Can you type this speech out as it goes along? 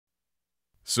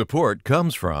Support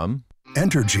comes from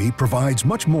Entergy provides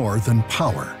much more than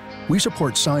power. We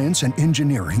support science and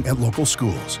engineering at local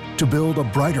schools to build a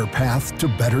brighter path to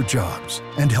better jobs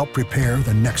and help prepare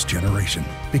the next generation.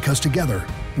 Because together,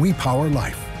 we power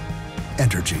life.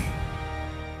 Entergy.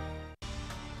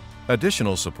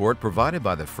 additional support provided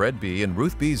by the Fred B. and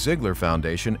Ruth B. Ziegler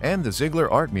Foundation and the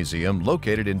Ziegler Art Museum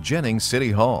located in Jennings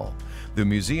City Hall. The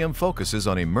museum focuses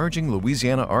on emerging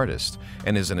Louisiana artists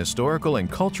and is an historical and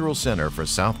cultural center for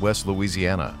Southwest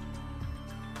Louisiana.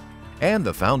 And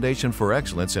the Foundation for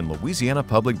Excellence in Louisiana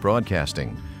Public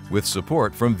Broadcasting, with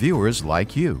support from viewers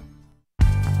like you.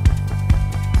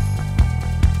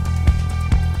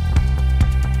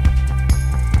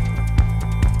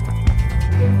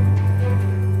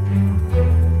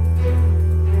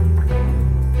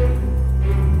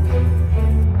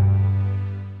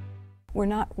 We're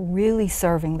not really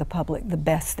serving the public the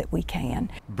best that we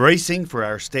can. Bracing for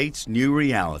our state's new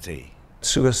reality.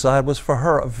 Suicide was for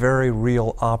her a very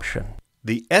real option.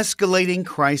 The escalating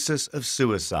crisis of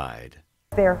suicide.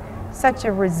 They're such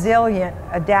a resilient,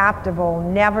 adaptable,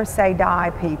 never say die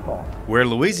people. Where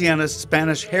Louisiana's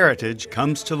Spanish heritage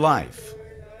comes to life.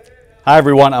 Hi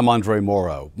everyone, I'm Andre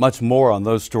Morrow. Much more on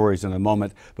those stories in a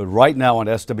moment, but right now on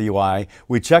SWI,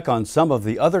 we check on some of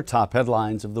the other top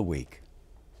headlines of the week.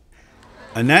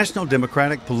 A national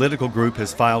Democratic political group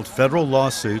has filed federal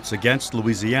lawsuits against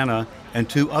Louisiana and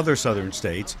 2 other southern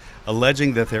states,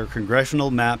 alleging that their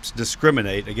congressional maps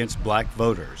discriminate against black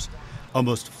voters.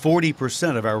 Almost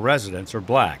 40% of our residents are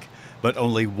black, but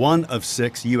only 1 of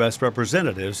 6 U.S.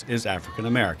 representatives is African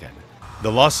American.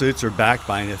 The lawsuits are backed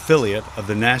by an affiliate of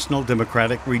the National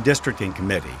Democratic Redistricting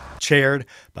Committee, chaired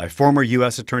by former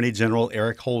U.S. Attorney General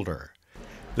Eric Holder.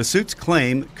 The suits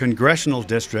claim congressional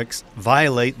districts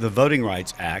violate the Voting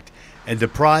Rights Act and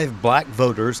deprive black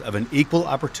voters of an equal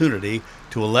opportunity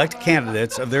to elect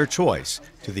candidates of their choice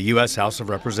to the U.S. House of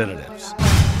Representatives.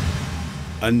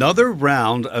 Another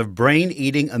round of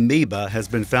brain-eating amoeba has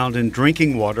been found in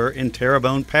drinking water in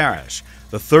Terrebonne Parish,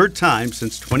 the 3rd time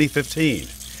since 2015.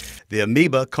 The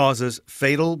amoeba causes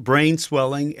fatal brain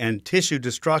swelling and tissue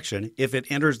destruction if it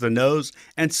enters the nose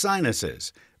and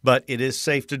sinuses, but it is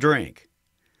safe to drink.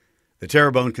 The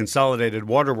Terrebonne Consolidated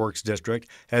Waterworks District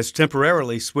has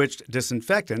temporarily switched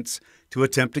disinfectants to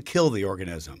attempt to kill the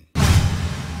organism.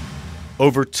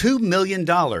 Over $2 million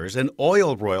in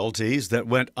oil royalties that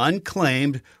went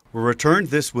unclaimed were returned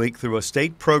this week through a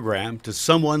state program to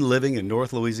someone living in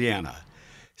North Louisiana.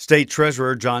 State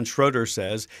Treasurer John Schroeder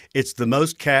says it's the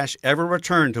most cash ever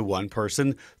returned to one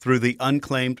person through the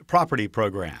Unclaimed Property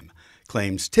Program.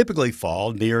 Claims typically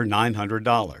fall near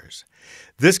 $900.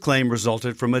 This claim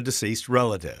resulted from a deceased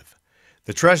relative.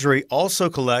 The Treasury also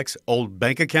collects old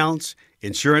bank accounts,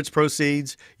 insurance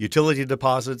proceeds, utility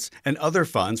deposits, and other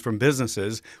funds from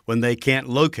businesses when they can't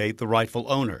locate the rightful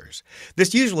owners.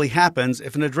 This usually happens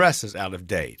if an address is out of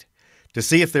date. To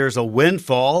see if there's a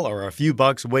windfall or a few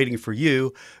bucks waiting for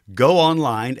you, go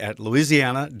online at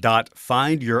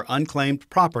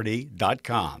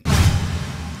louisiana.findyourunclaimedproperty.com.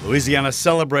 Louisiana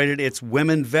celebrated its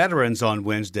women veterans on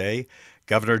Wednesday.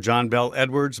 Governor John Bell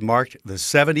Edwards marked the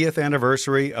 70th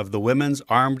anniversary of the Women's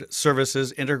Armed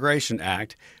Services Integration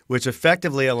Act, which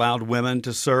effectively allowed women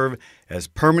to serve as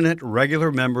permanent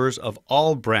regular members of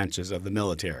all branches of the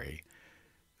military.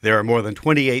 There are more than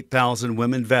 28,000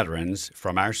 women veterans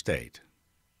from our state.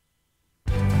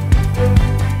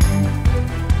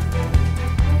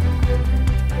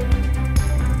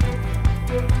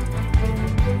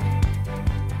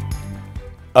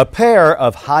 A pair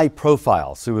of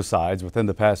high-profile suicides within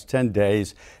the past 10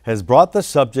 days has brought the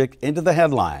subject into the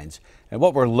headlines, and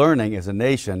what we're learning as a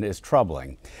nation is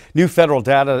troubling. New federal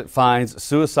data finds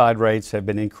suicide rates have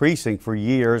been increasing for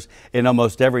years in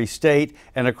almost every state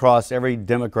and across every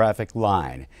demographic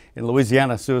line. In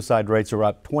Louisiana, suicide rates are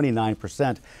up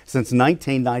 29% since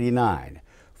 1999.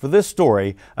 For this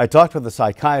story, I talked with a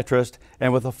psychiatrist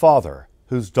and with a father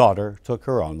whose daughter took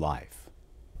her own life.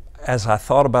 As I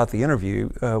thought about the interview,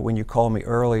 when you called me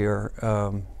earlier,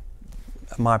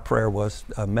 my prayer was,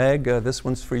 Meg, this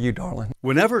one's for you, darling.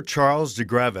 Whenever Charles de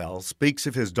Gravel speaks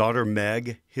of his daughter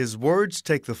Meg, his words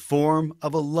take the form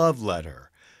of a love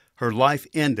letter. Her life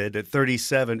ended at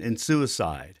 37 in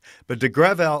suicide, but de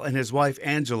Gravel and his wife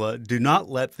Angela do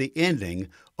not let the ending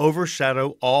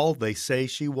overshadow all they say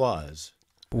she was.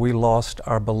 We lost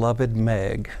our beloved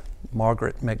Meg,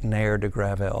 Margaret McNair de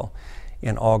Gravel,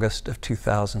 in August of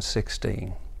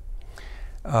 2016.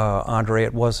 Andre,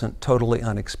 it wasn't totally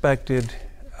unexpected.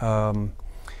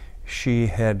 She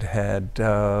had had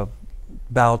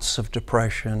bouts of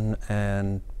depression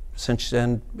and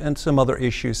some other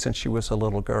issues since she was a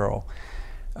little girl.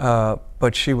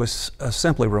 but she was a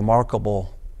simply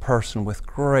remarkable person with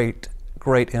great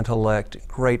intellect,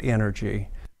 great energy.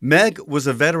 Meg was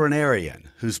a veterinarian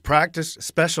whose practice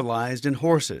specialized in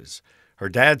horses. Her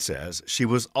dad says she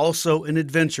was also an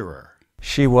adventurer.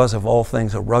 She was, of all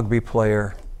things, a rugby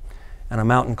player and a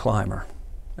mountain climber.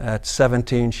 At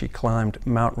 17, she climbed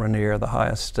Mount Rainier, the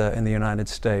highest in the United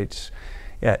States,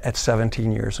 at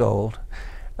 17 years old,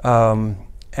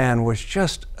 and was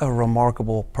just a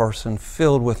remarkable person,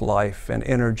 filled with life and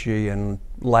energy and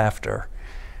laughter.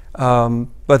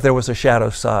 But there was a shadow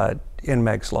side in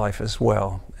Meg's life as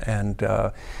well, and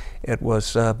it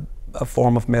was a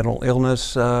form of mental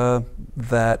illness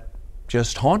that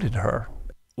just haunted her.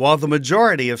 While the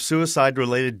majority of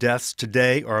suicide-related deaths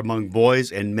today are among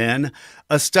boys and men,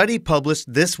 a study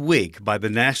published this week by the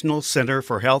National Center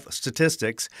for Health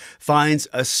Statistics finds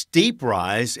a steep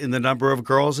rise in the number of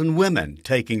girls and women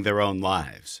taking their own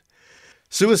lives.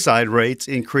 Suicide rates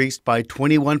increased by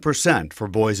 21% for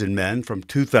boys and men from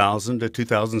 2000 to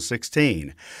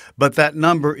 2016, but that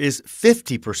number is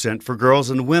 50% for girls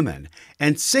and women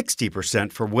and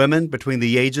 60% for women between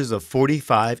the ages of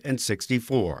 45 and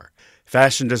 64.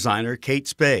 Fashion designer Kate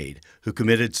Spade, who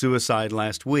committed suicide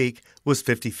last week, was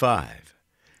 55.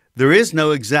 There is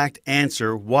no exact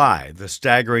answer why the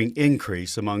staggering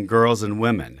increase among girls and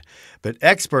women, but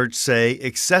experts say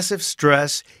excessive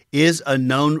stress is a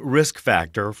known risk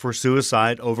factor for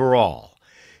suicide overall.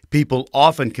 People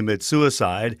often commit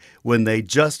suicide when they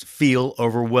just feel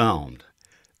overwhelmed.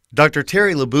 Dr.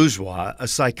 Terry LeBourgeois, a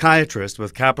psychiatrist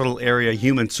with Capital Area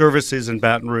Human Services in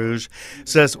Baton Rouge,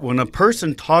 says when a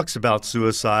person talks about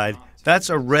suicide, that's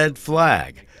a red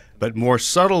flag, but more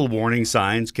subtle warning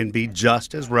signs can be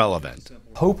just as relevant.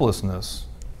 Hopelessness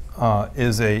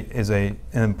is an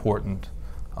important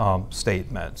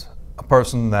statement. A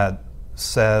person that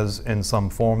says in some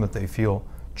form that they feel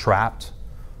trapped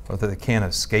or that they can't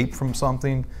escape from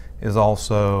something is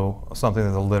also something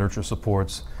that the literature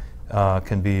supports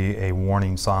can be a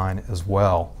warning sign as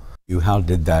well. How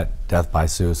did that death by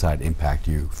suicide impact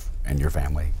you and your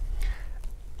family?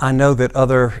 I know that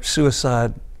other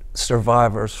suicide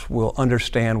survivors will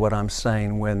understand what I'm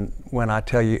saying when I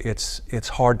tell you it's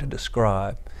hard to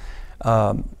describe.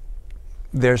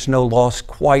 There's no loss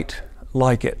quite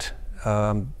like it.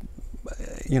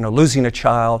 Losing a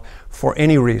child for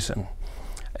any reason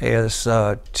is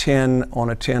 10 on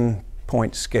a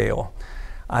 10-point scale.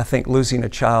 I think losing a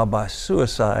child by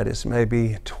suicide is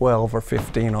maybe 12 or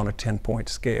 15 on a 10-point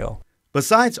scale.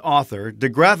 Besides author, de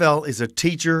Gravel is a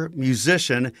teacher,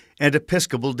 musician, and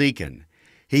Episcopal deacon.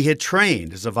 He had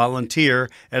trained as a volunteer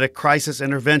at a crisis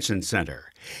intervention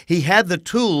center. He had the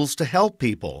tools to help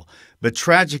people, but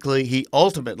tragically, he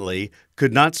ultimately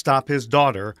could not stop his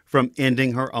daughter from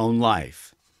ending her own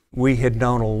life. We had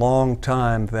known a long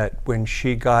time that when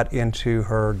she got into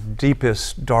her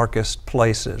deepest, darkest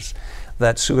places,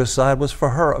 that suicide was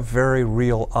for her a very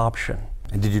real option.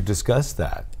 And did you discuss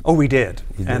that? Oh, we did.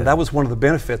 You and did. That was one of the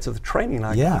benefits of the training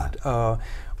I got.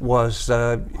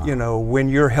 When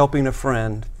you're helping a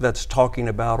friend that's talking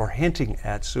about or hinting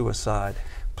at suicide,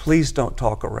 please don't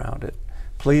talk around it.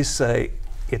 Please say,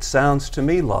 it sounds to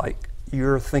me like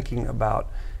you're thinking about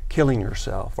killing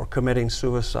yourself or committing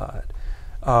suicide.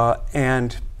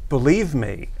 And believe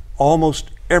me, almost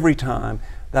every time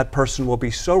that person will be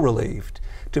so relieved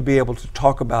to be able to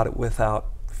talk about it without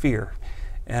fear.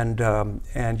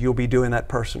 And you'll be doing that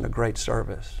person a great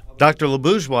service. Dr.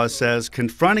 LeBourgeois says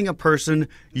confronting a person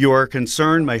you are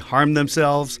concerned may harm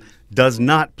themselves does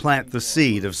not plant the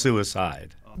seed of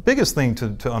suicide. The biggest thing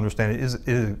to understand is it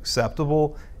is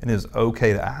acceptable and is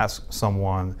okay to ask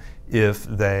someone if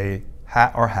they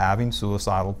are having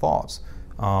suicidal thoughts.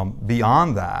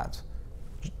 Beyond that,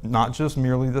 not just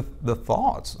merely the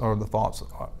thoughts, or the thoughts,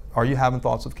 are you having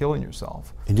thoughts of killing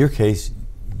yourself? In your case,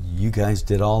 you guys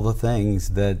did all the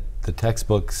things that the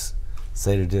textbooks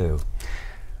say to do.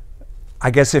 I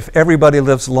guess if everybody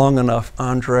lives long enough,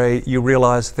 Andre, you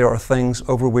realize there are things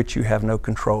over which you have no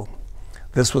control.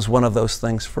 This was one of those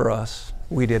things for us.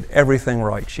 We did everything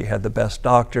right. She had the best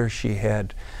doctor, she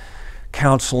had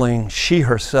counseling. She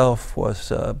herself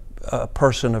was a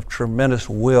person of tremendous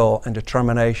will and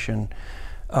determination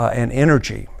and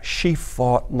energy. She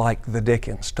fought like the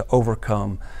Dickens to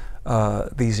overcome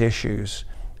these issues.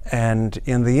 And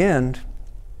in the end,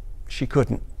 she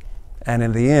couldn't. And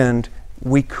in the end,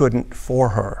 we couldn't for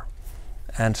her.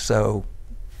 And so,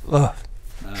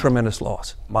 tremendous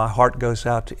loss. My heart goes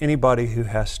out to anybody who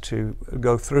has to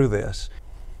go through this.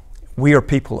 We are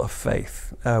people of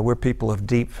faith. We're people of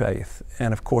deep faith.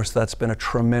 And of course, that's been a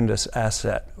tremendous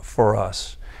asset for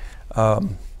us.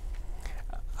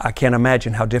 I can't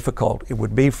imagine how difficult it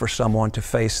would be for someone to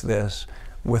face this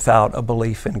without a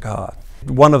belief in God.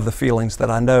 One of the feelings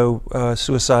that I know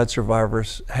suicide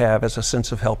survivors have is a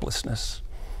sense of helplessness.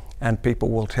 And people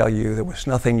will tell you there was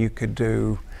nothing you could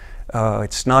do,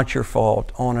 it's not your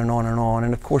fault, on and on and on.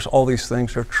 And of course, all these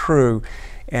things are true,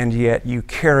 and yet you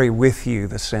carry with you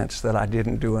the sense that I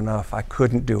didn't do enough, I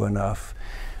couldn't do enough,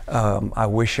 I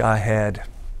wish I had,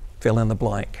 fill in the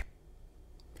blank.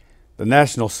 The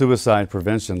National Suicide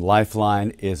Prevention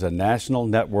Lifeline is a national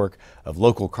network of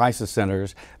local crisis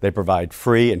centers. They provide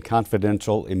free and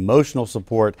confidential emotional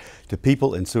support to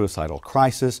people in suicidal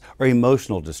crisis or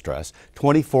emotional distress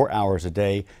 24 hours a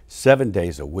day, 7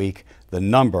 days a week. The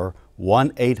number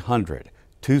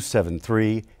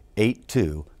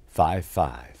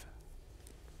 1-800-273-8255.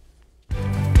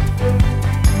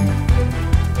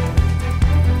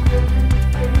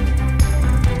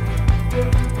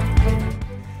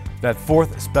 That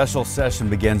fourth special session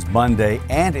begins Monday,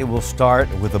 and it will start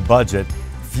with a budget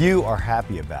few are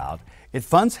happy about. It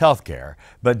funds health care,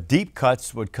 but deep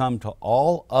cuts would come to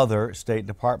all other state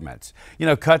departments. You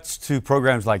know, cuts to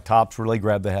programs like TOPS really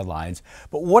grab the headlines.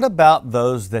 But what about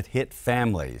those that hit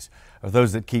families, or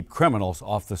those that keep criminals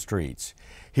off the streets?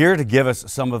 Here to give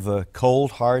us some of the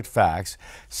cold, hard facts,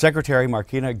 Secretary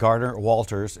Markina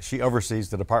Gardner-Walters. She oversees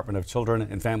the Department of Children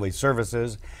and Family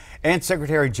Services, and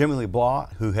Secretary Jimmy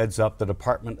LeBlanc, who heads up the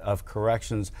Department of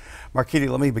Corrections. Markina,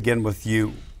 let me begin with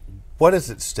you. What is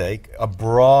at stake? A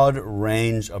broad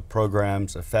range of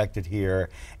programs affected here,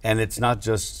 and it's not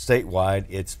just statewide,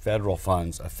 it's federal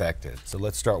funds affected. So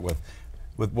let's start with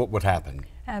what would happen.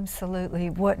 Absolutely.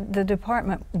 What the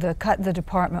department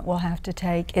will have to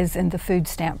take is in the food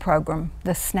stamp program,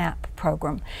 the SNAP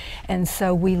program. And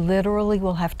so we literally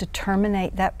will have to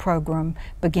terminate that program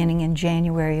beginning in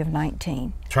January of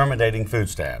 19. Terminating food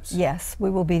stamps? Yes. We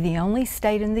will be the only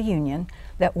state in the union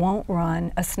that won't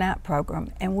run a SNAP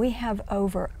program. And we have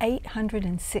over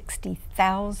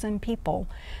 860,000 people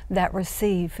that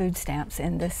receive food stamps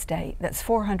in this state. That's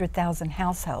 400,000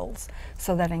 households.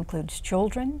 So that includes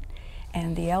children,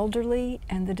 and the elderly,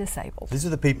 and the disabled. These are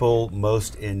the people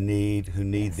most in need who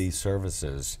need Yes. these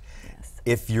services. Yes.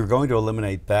 If you're going to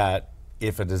eliminate that,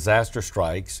 if a disaster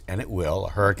strikes, and it will,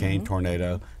 a hurricane,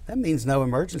 tornado, that means no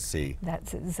emergency.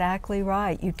 That's exactly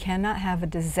right. You cannot have a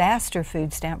disaster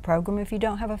food stamp program if you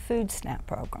don't have a food stamp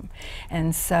program.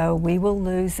 And so we will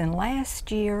lose. And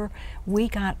last year, we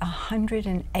got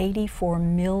 $184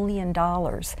 million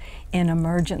in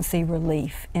emergency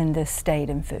relief in this state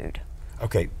in food.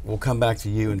 Okay, we'll come back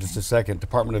to you in just a second.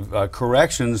 Department of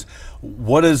Corrections,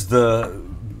 what is the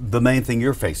main thing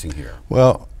you're facing here?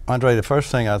 Well, Andre, the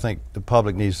first thing I think the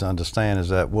public needs to understand is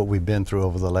that what we've been through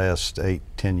over the last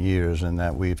 8-10 years, and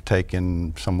that we've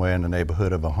taken somewhere in the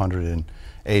neighborhood of $180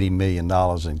 million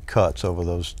in cuts over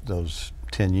those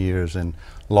 10 years and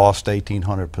lost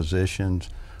 1,800 positions.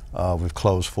 We've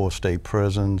closed 4 state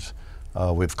prisons.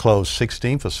 We've closed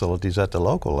 16 facilities at the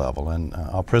local level, and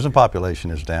our prison population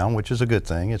is down, which is a good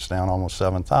thing. It's down almost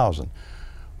 7,000.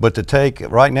 But to take,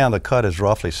 right now the cut is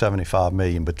roughly $75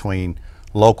 million between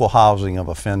local housing of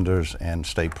offenders and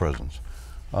state prisons.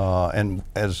 And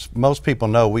as most people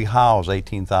know, we house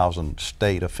 18,000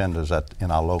 state offenders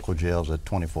in our local jails at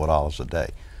 $24 a day.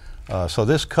 So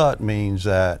this cut means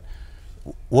that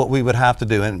what we would have to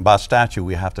do, and by statute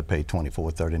we have to pay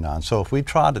 $24.39. So if we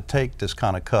try to take this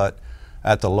kind of cut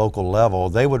at the local level,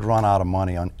 they would run out of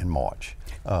money in March.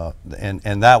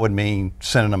 And that would mean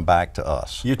sending them back to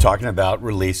us. You're talking about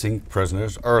releasing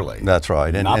prisoners early. That's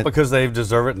right. Not because they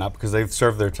deserve it, not because they've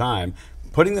served their time,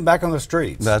 putting them back on the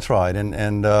streets. That's right.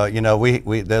 And you know,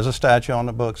 there's a statute on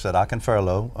the books that I can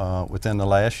furlough within the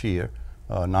last year,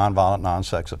 nonviolent,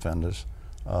 non-sex offenders.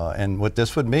 And what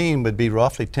this would mean would be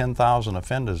roughly 10,000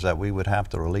 offenders that we would have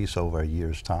to release over a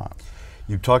year's time.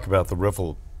 You talk about the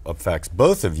ripple effects,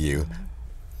 both of you.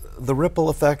 The ripple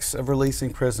effects of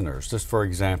releasing prisoners, just for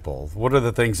example, what are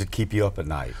the things that keep you up at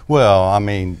night? Well, I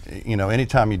mean, you know,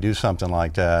 anytime you do something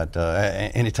like that,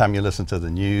 anytime you listen to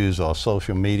the news or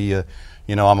social media,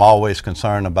 you know, I'm always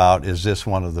concerned about, is this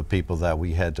one of the people that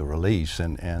we had to release?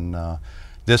 And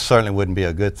this certainly wouldn't be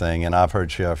a good thing. And I've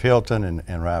heard Sheriff Hilton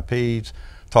and Rapides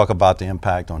talk about the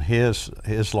impact on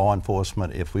his law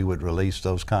enforcement if we would release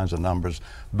those kinds of numbers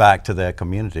back to their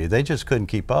community. They just couldn't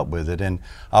keep up with it, and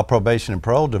our probation and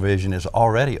parole division is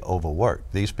already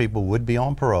overworked. These people would be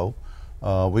on parole.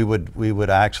 We would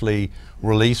actually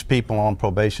release people on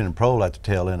probation and parole at the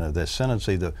tail end of their sentence,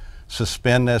 either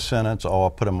suspend their sentence or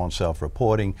put them on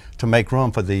self-reporting to make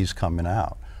room for these coming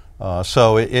out.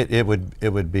 So it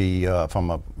would be from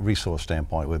a resource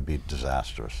standpoint, it would be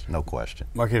disastrous, no question.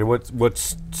 Marquita, what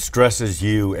stresses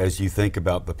you as you think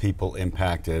about the people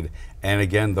impacted, and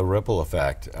again the ripple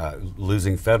effect,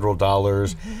 losing federal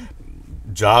dollars,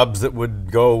 jobs that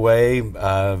would go away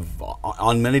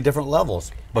on many different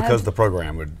levels because the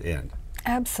program would end?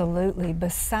 Absolutely.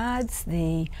 Besides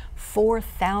the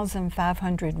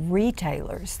 4,500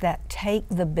 retailers that take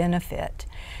the benefit,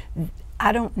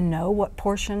 I don't know what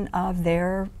portion of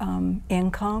their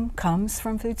income comes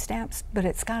from food stamps, but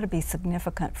it's got to be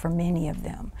significant for many of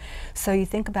them. So you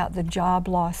think about the job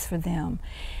loss for them.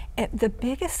 The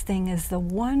biggest thing is the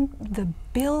 $1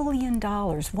 billion,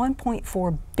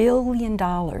 $1.4 billion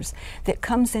that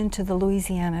comes into the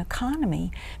Louisiana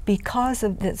economy because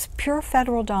of this pure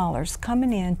federal dollars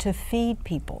coming in to feed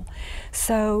people.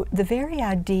 So the very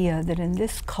idea that in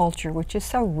this culture, which is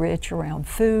so rich around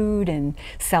food and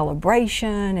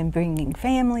celebration and bringing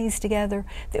families together,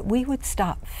 that we would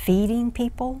stop feeding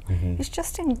people, it's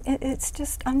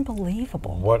just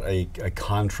unbelievable. What a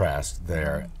contrast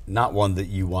there. Not one that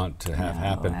you want to have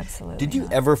happen. Absolutely Did you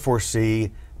not. ever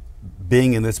foresee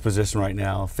being in this position right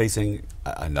now, facing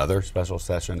another special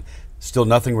session, still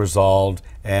nothing resolved,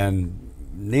 and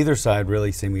neither side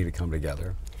really seeming to come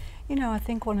together? You know, I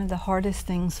think one of the hardest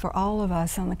things for all of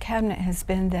us on the cabinet has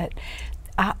been that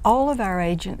all of our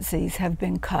agencies have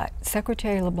been cut.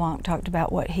 Secretary LeBlanc talked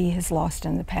about what he has lost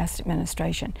in the past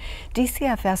administration.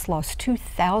 DCFS lost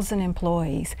 2,000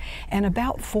 employees and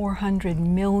about $400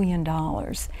 million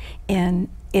in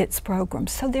its program.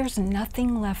 So there's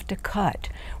nothing left to cut.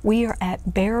 We are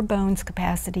at bare bones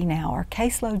capacity now. Our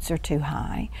caseloads are too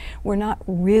high. We're not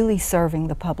really serving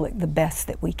the public the best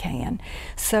that we can.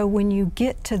 So when you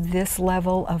get to this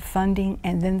level of funding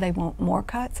and then they want more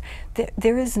cuts,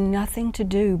 there is nothing to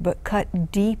do but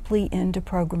cut deeply into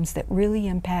programs that really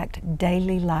impact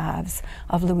daily lives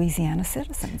of Louisiana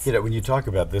citizens. You know, when you talk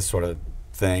about this sort of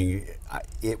thing,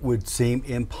 it would seem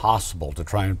impossible to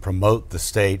try and promote the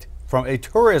state from a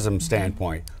tourism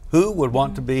standpoint. Who would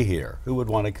want to be here? Who would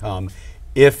want to come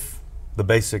if the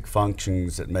basic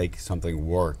functions that make something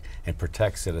work and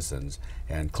protect citizens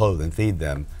and clothe and feed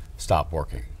them stop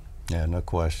working? Yeah, no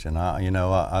question.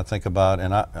 I think about,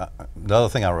 and the other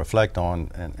thing I reflect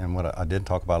on, and what I did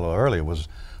talk about a little earlier, was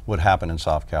what happened in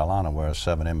South Carolina, where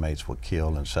 7 inmates were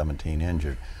killed and 17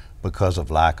 injured because of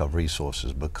lack of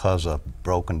resources, because of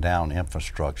broken down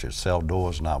infrastructure, cell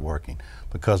doors not working,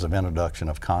 because of introduction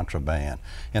of contraband.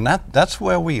 And that's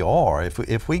where we are.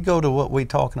 If we go to what we're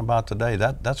talking about today,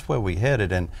 that's where we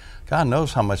headed. And God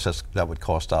knows how much that would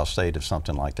cost our state if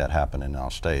something like that happened in our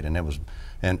state. And it was,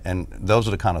 and those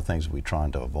are the kind of things we're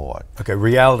trying to avoid. Okay,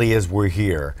 reality is we're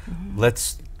here.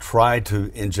 Let's try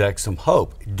to inject some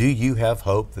hope. Do you have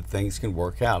hope that things can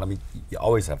work out? I mean, you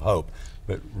always have hope,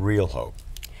 but real hope.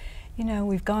 You know,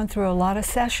 we've gone through a lot of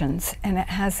sessions and it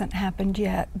hasn't happened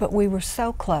yet, but we were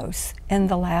so close in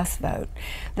the last vote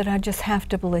that I just have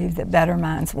to believe that better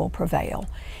minds will prevail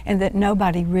and that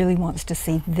nobody really wants to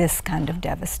see this kind of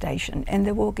devastation, and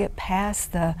that we'll get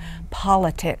past the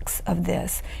politics of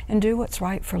this and do what's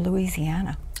right for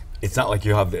Louisiana. It's not like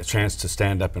you have the chance to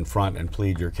stand up in front and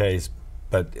plead your case,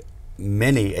 but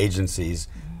many agencies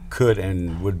could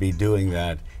and would be doing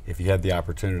that if you had the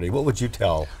opportunity. What would you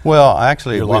tell? Well,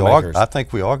 actually, your lawmakers? I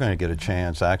think we are going to get a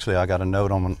chance. Actually, I got a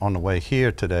note on the way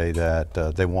here today that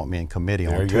they want me in committee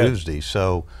on Tuesday.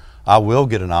 So I will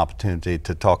get an opportunity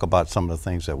to talk about some of the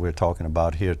things that we're talking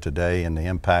about here today and the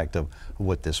impact of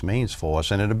what this means for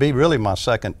us. And it'll be really my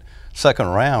second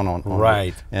round on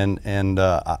right. And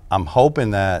I'm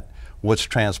hoping that what's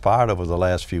transpired over the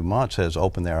last few months has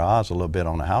opened their eyes a little bit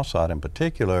on the House side in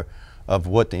particular of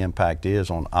what the impact is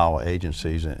on our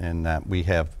agencies, and that we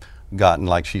have gotten,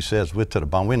 like she says, we're to the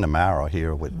bone, we're in the marrow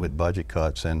here with budget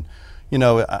cuts. And, you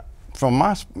know, from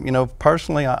my, you know,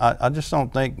 personally, I just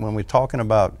don't think when we're talking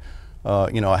about,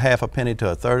 you know, a half a penny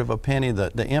to a third of a penny,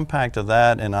 the impact of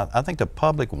that, and I think the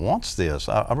public wants this.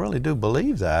 I really do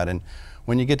believe that. And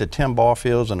when you get to Tim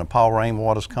Barfield's and the Paul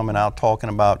Rainwater's coming out talking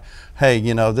about, hey,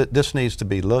 you know, this needs to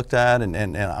be looked at,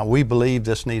 and we believe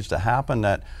this needs to happen,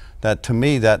 that to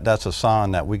me, that's a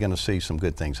sign that we're going to see some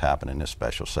good things happen in this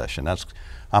special session.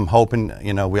 I'm hoping,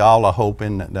 you know, we all are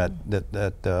hoping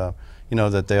that you know,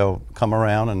 that they'll come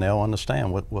around and they'll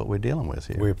understand what we're dealing with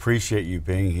here. We appreciate you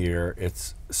being here.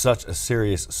 It's such a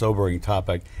serious, sobering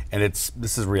topic, and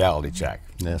this is Reality Check.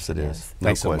 Yes, it is. Yes. No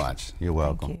Thanks so question. much. You're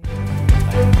welcome.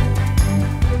 Thank you.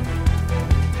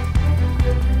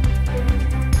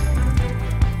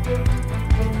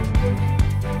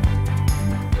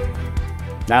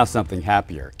 Now something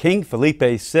happier. King Felipe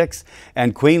VI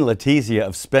and Queen Letizia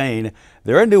of Spain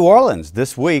They're in New Orleans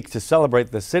this week to celebrate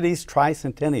the city's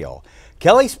tricentennial.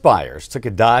 Kelly Spires took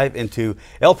a dive into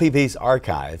LPP's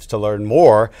archives to learn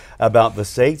more about the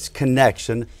state's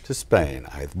connection to Spain.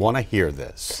 I want to hear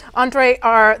this. Andre,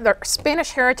 the Spanish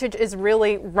heritage is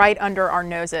really right under our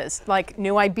noses. Like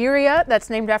New Iberia, that's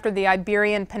named after the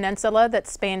Iberian Peninsula that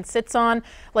Spain sits on.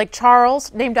 Lake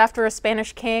Charles, named after a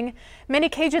Spanish king. Many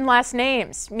Cajun last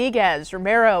names, Miguez,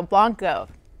 Romero, Blanco.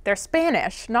 They're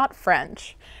Spanish, not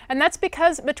French. And that's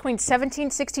because between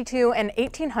 1762 and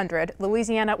 1800,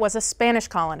 Louisiana was a Spanish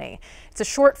colony. It's a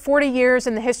short 40 years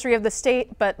in the history of the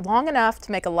state, but long enough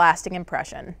to make a lasting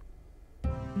impression.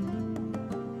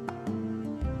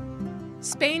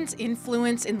 Spain's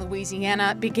influence in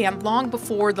Louisiana began long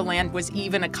before the land was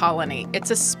even a colony.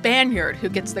 It's a Spaniard who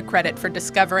gets the credit for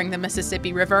discovering the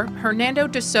Mississippi River, Hernando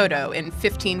de Soto, in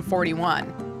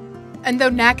 1541. And though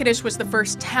Natchitoches was the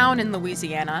first town in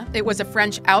Louisiana, it was a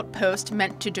French outpost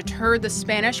meant to deter the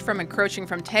Spanish from encroaching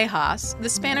from Tejas. The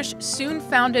Spanish soon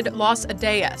founded Los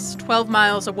Adayas, 12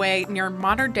 miles away near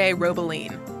modern-day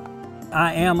Robeline.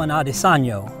 I am an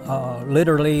Adesanya.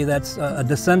 Literally, that's a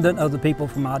descendant of the people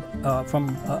from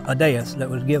Adayas that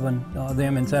was given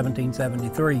them in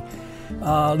 1773.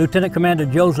 Lieutenant Commander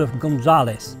Joseph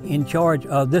Gonzalez, in charge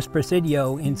of this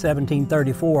presidio in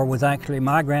 1734, was actually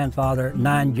my grandfather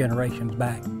 9 generations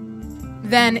back.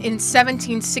 Then in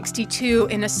 1762,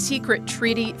 in a secret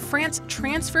treaty, France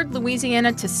transferred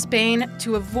Louisiana to Spain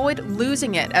to avoid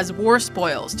losing it as war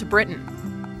spoils to Britain.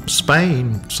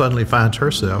 Spain suddenly finds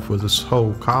herself with this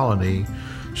whole colony.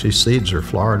 She cedes her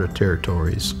Florida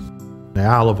territories. The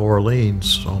Isle of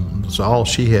Orleans is all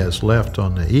she has left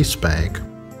on the East Bank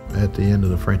at the end of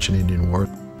the French and Indian War.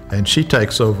 And she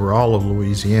takes over all of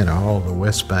Louisiana, all of the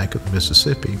West Bank of the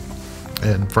Mississippi.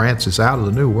 And France is out of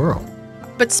the New World.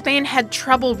 But Spain had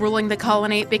trouble ruling the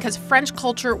colony because French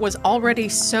culture was already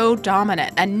so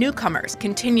dominant and newcomers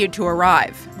continued to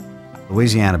arrive.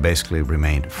 Louisiana basically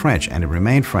remained French, and it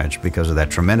remained French because of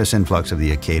that tremendous influx of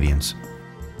the Acadians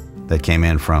that came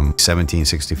in from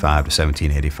 1765 to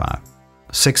 1785.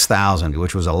 6,000,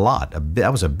 which was a lot.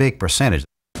 That was a big percentage.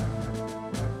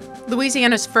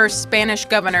 Louisiana's first Spanish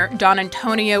governor, Don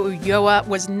Antonio Ulloa,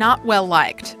 was not well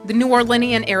liked. The New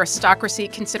Orleanian aristocracy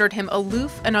considered him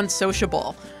aloof and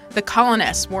unsociable. The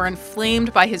colonists were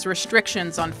inflamed by his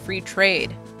restrictions on free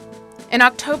trade. In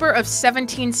October of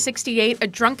 1768, a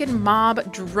drunken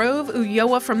mob drove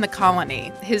Ulloa from the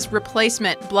colony. His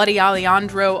replacement, Bloody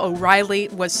Alejandro O'Reilly,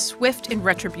 was swift in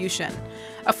retribution.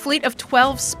 A fleet of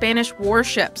 12 Spanish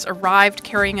warships arrived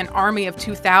carrying an army of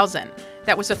 2,000.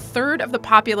 That was a third of the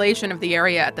population of the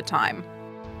area at the time.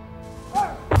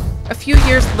 A few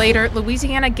years later,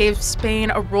 Louisiana gave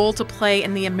Spain a role to play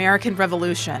in the American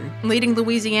Revolution. Leading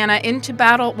Louisiana into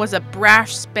battle was a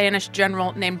brash Spanish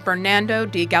general named Bernardo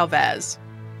de Galvez.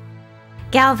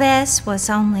 Galvez was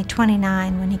only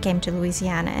 29 when he came to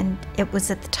Louisiana, and it was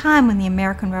at the time when the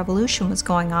American Revolution was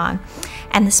going on,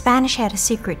 and the Spanish had a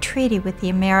secret treaty with the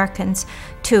Americans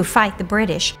to fight the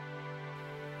British.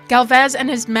 Galvez and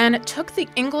his men took the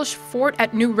English fort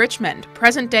at New Richmond,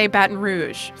 present-day Baton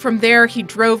Rouge. From there, he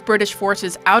drove British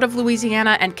forces out of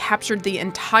Louisiana and captured the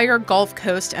entire Gulf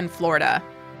Coast and Florida.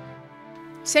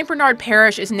 St. Bernard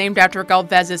Parish is named after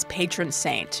Galvez's patron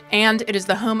saint, and it is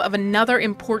the home of another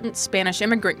important Spanish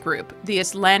immigrant group, the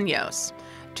Isleños.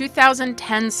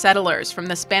 2010 settlers from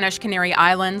the Spanish Canary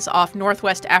Islands off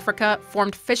northwest Africa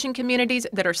formed fishing communities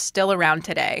that are still around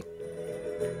today.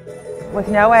 With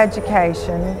no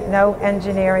education, no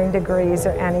engineering degrees or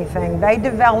anything, they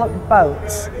developed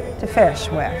boats to fish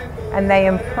with, and they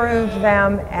improved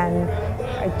them and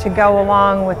to go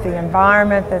along with the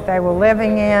environment that they were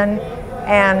living in,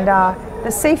 and the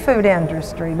seafood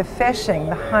industry, the fishing,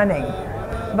 the hunting.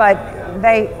 But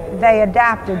they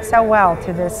adapted so well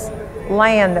to this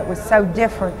land that was so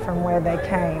different from where they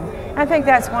came. I think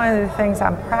that's one of the things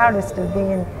I'm proudest of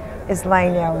being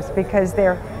Isleños, because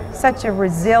they're such a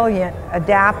resilient,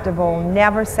 adaptable,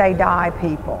 never say die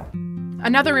people.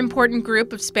 Another important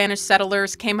group of Spanish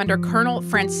settlers came under Colonel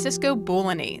Francisco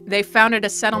Bulani. They founded a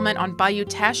settlement on Bayou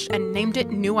Teche and named it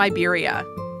New Iberia.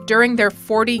 During their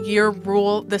 40-year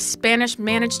rule, the Spanish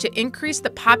managed to increase the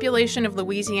population of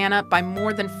Louisiana by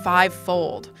more than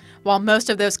 5-fold. While most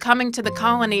of those coming to the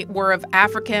colony were of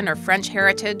African or French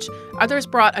heritage, others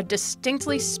brought a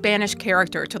distinctly Spanish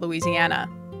character to Louisiana.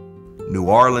 New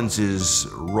Orleans'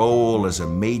 role as a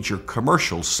major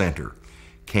commercial center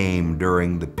came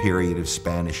during the period of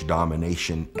Spanish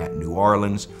domination at New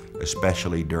Orleans,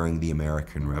 especially during the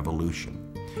American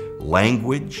Revolution.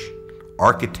 Language,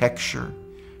 architecture,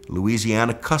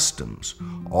 Louisiana customs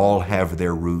all have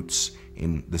their roots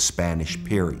in the Spanish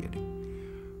period.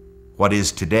 What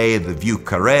is today the Vieux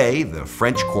Carré, the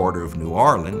French Quarter of New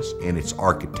Orleans, in its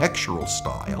architectural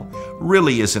style,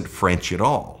 really isn't French at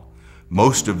all.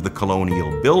 Most of the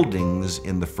colonial buildings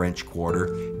in the French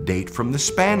Quarter date from the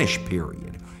Spanish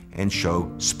period and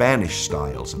show Spanish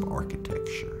styles of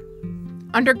architecture.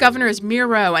 Under Governors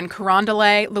Miro and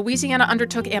Carondelet, Louisiana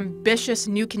undertook ambitious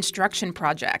new construction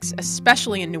projects,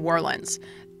 especially in New Orleans.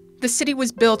 The city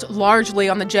was built largely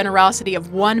on the generosity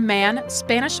of one man,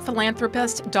 Spanish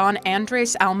philanthropist Don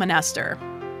Andres Almonester.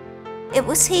 It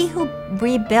was he who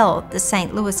rebuilt the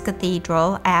St. Louis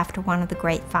Cathedral after one of the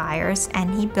great fires,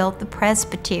 and he built the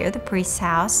presbytere, the priest's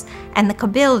house, and the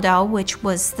cabildo, which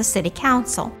was the city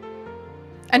council.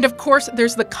 And of course,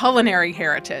 there's the culinary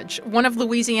heritage. One of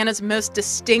Louisiana's most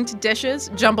distinct dishes,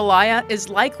 jambalaya, is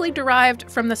likely derived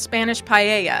from the Spanish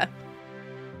paella.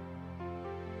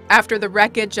 After the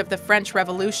wreckage of the French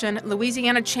Revolution,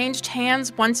 Louisiana changed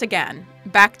hands once again,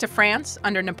 back to France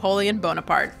under Napoleon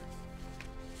Bonaparte.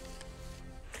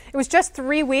 It was just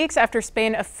 3 weeks after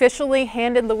Spain officially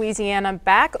handed Louisiana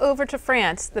back over to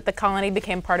France that the colony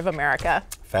became part of America.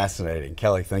 Fascinating.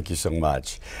 Kelly, thank you so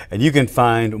much. And you can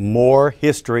find more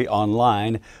history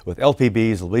online with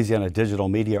LPB's Louisiana Digital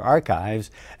Media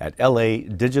Archives at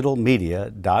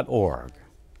ladigitalmedia.org.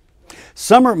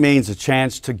 Summer means a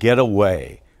chance to get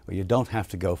away, where you don't have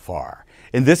to go far.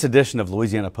 In this edition of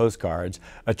Louisiana Postcards,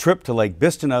 a trip to Lake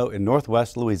Bistineau in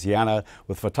northwest Louisiana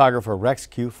with photographer Rex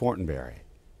Q. Fortenberry.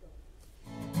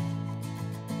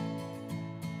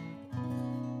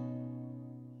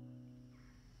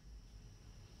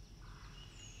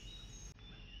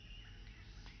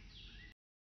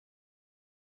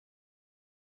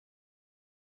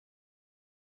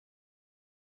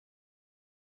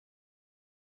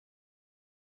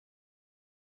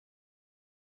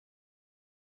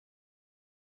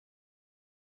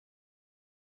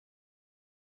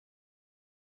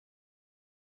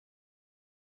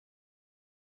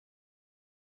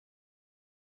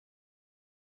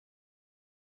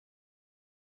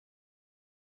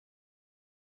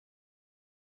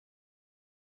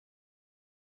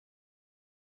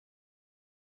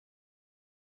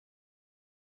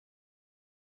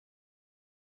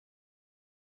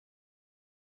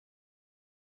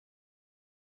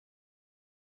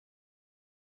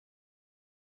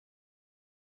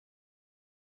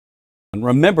 And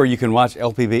remember, you can watch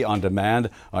LPB on demand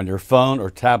on your phone or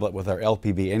tablet with our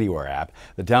LPB Anywhere app.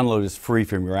 The download is free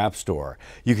from your app store.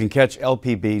 You can catch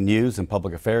LPB news and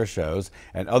public affairs shows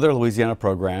and other Louisiana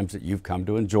programs that you've come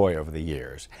to enjoy over the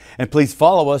years. And please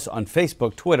follow us on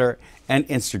Facebook, Twitter, and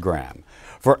Instagram.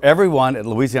 For everyone at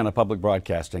Louisiana Public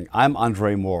Broadcasting, I'm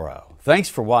Andre Morrow. Thanks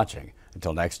for watching.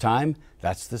 Until next time,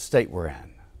 that's the state we're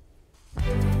in.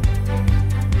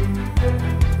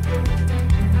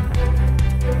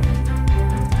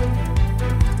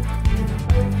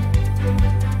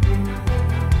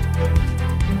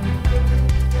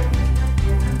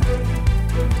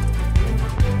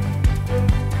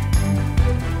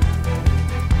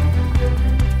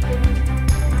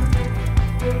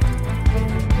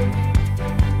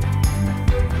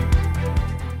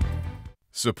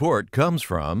 Support comes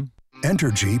from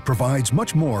Entergy provides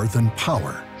much more than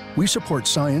power. We support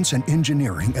science and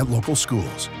engineering at local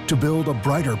schools to build a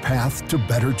brighter path to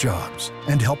better jobs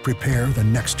and help prepare the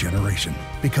next generation.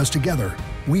 Because together,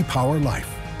 we power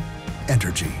life.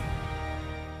 Entergy.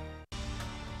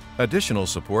 Additional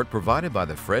support provided by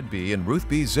the Fred B. and Ruth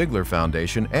B. Ziegler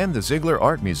Foundation and the Ziegler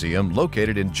Art Museum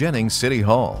located in Jennings City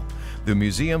Hall. The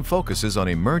museum focuses on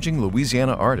emerging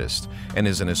Louisiana artists and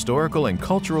is an historical and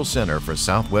cultural center for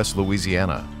Southwest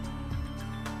Louisiana.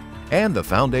 And the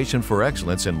Foundation for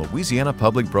Excellence in Louisiana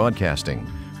Public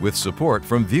Broadcasting, with support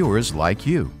from viewers like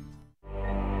you.